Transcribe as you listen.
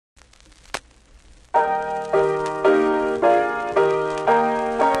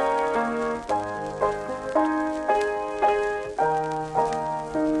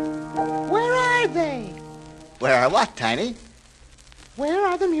Tiny. Where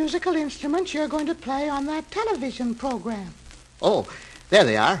are the musical instruments you're going to play on that television program? Oh, there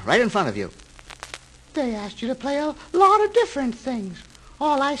they are, right in front of you. They asked you to play a lot of different things.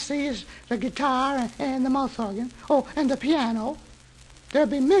 All I see is the guitar and the mouth organ. Oh, and the piano. There'll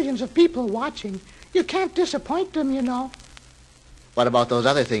be millions of people watching. You can't disappoint them, you know. What about those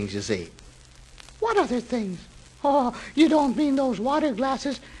other things you see? What other things? Oh, you don't mean those water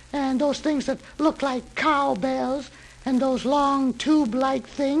glasses and those things that look like cowbells and those long tube-like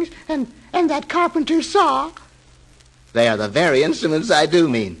things and that carpenter's saw? They are the very instruments I do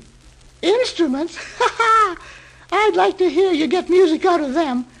mean. Instruments? I'd like to hear you get music out of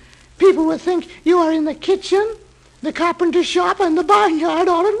them. People would think you are in the kitchen, the carpenter's shop, and the barnyard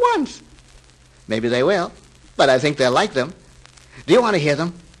all at once. Maybe they will, but I think they'll like them. Do you want to hear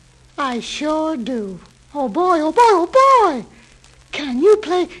them? I sure do. Oh, boy, oh, boy, oh, boy! Can you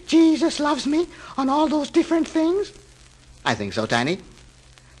play Jesus Loves Me on all those different things? I think so, Tiny.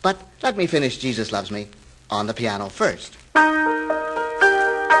 But let me finish Jesus Loves Me on the piano first.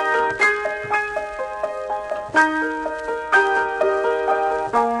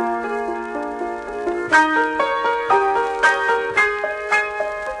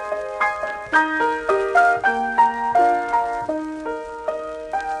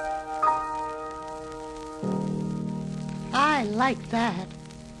 I like that.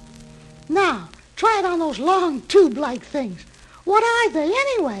 Now, try it on those long tube-like things. What are they,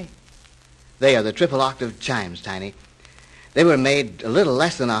 anyway? They are the triple octave chimes, Tiny. They were made a little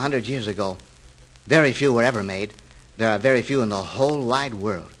less than 100 years ago. Very few were ever made. There are very few in the whole wide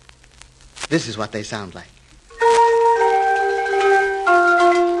world. This is what they sound like.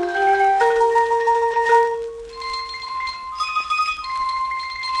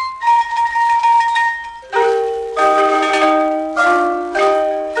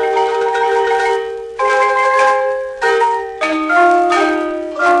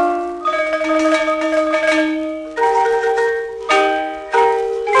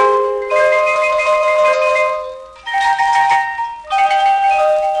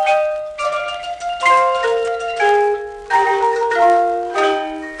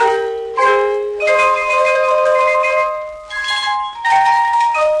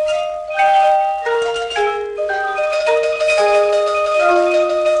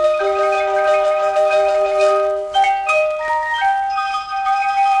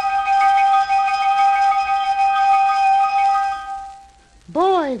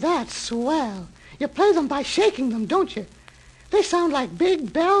 Boy, that's swell. You play them by shaking them, don't you? They sound like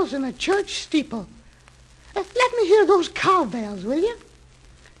big bells in a church steeple. Let me hear those cowbells, will you?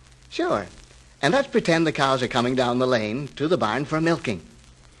 Sure. And let's pretend the cows are coming down the lane to the barn for milking.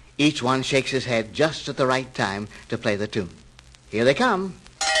 Each one shakes his head just at the right time to play the tune. Here they come.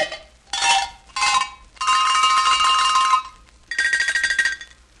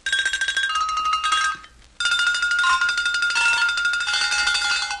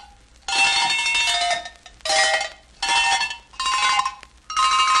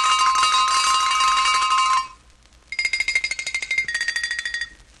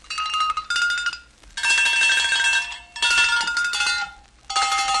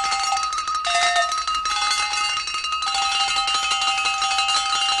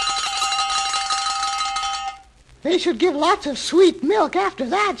 They should give lots of sweet milk after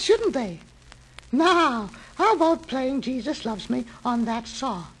that, shouldn't they? Now, how about playing Jesus Loves Me on that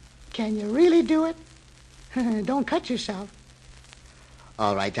saw? Can you really do it? Don't cut yourself.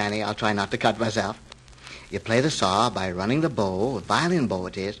 All right, Tiny, I'll try not to cut myself. You play the saw by running the bow, a violin bow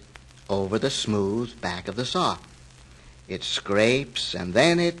it is, over the smooth back of the saw. It scrapes and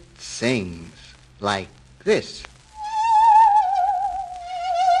then it sings like this.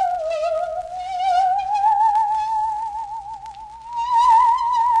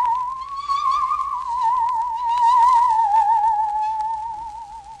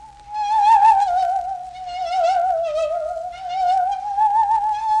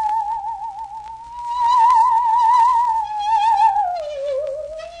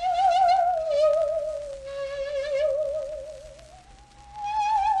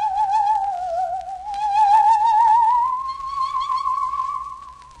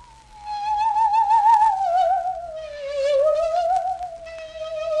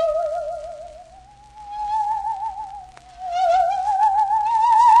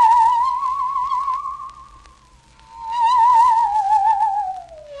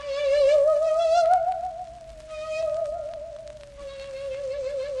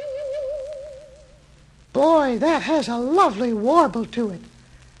 Boy, that has a lovely warble to it.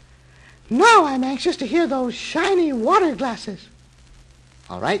 Now I'm anxious to hear those shiny water glasses.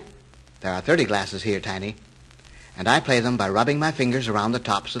 All right. There are 30 glasses here, Tiny. and I play them by rubbing my fingers around the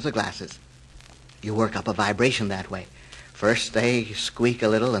tops of the glasses. You work up a vibration that way. First they squeak a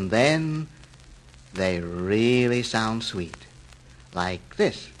little, and then they really sound sweet. Like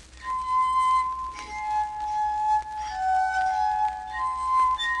this.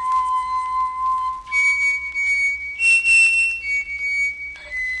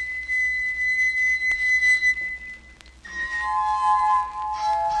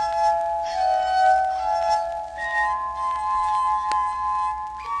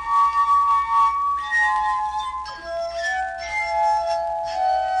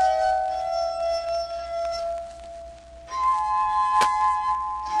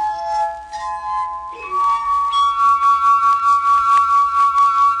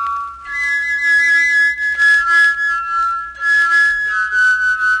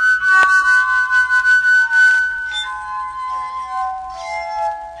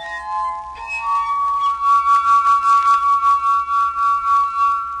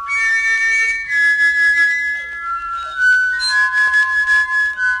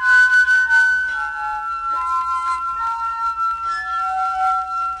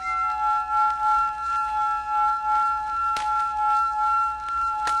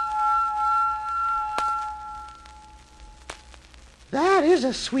 That is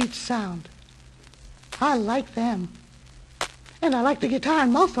a sweet sound. I like them. And I like the guitar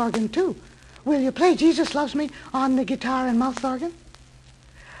and mouth organ, too. Will you play Jesus Loves Me on the guitar and mouth organ?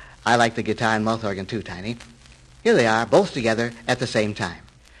 I like the guitar and mouth organ too, Tiny. Here they are, both together at the same time.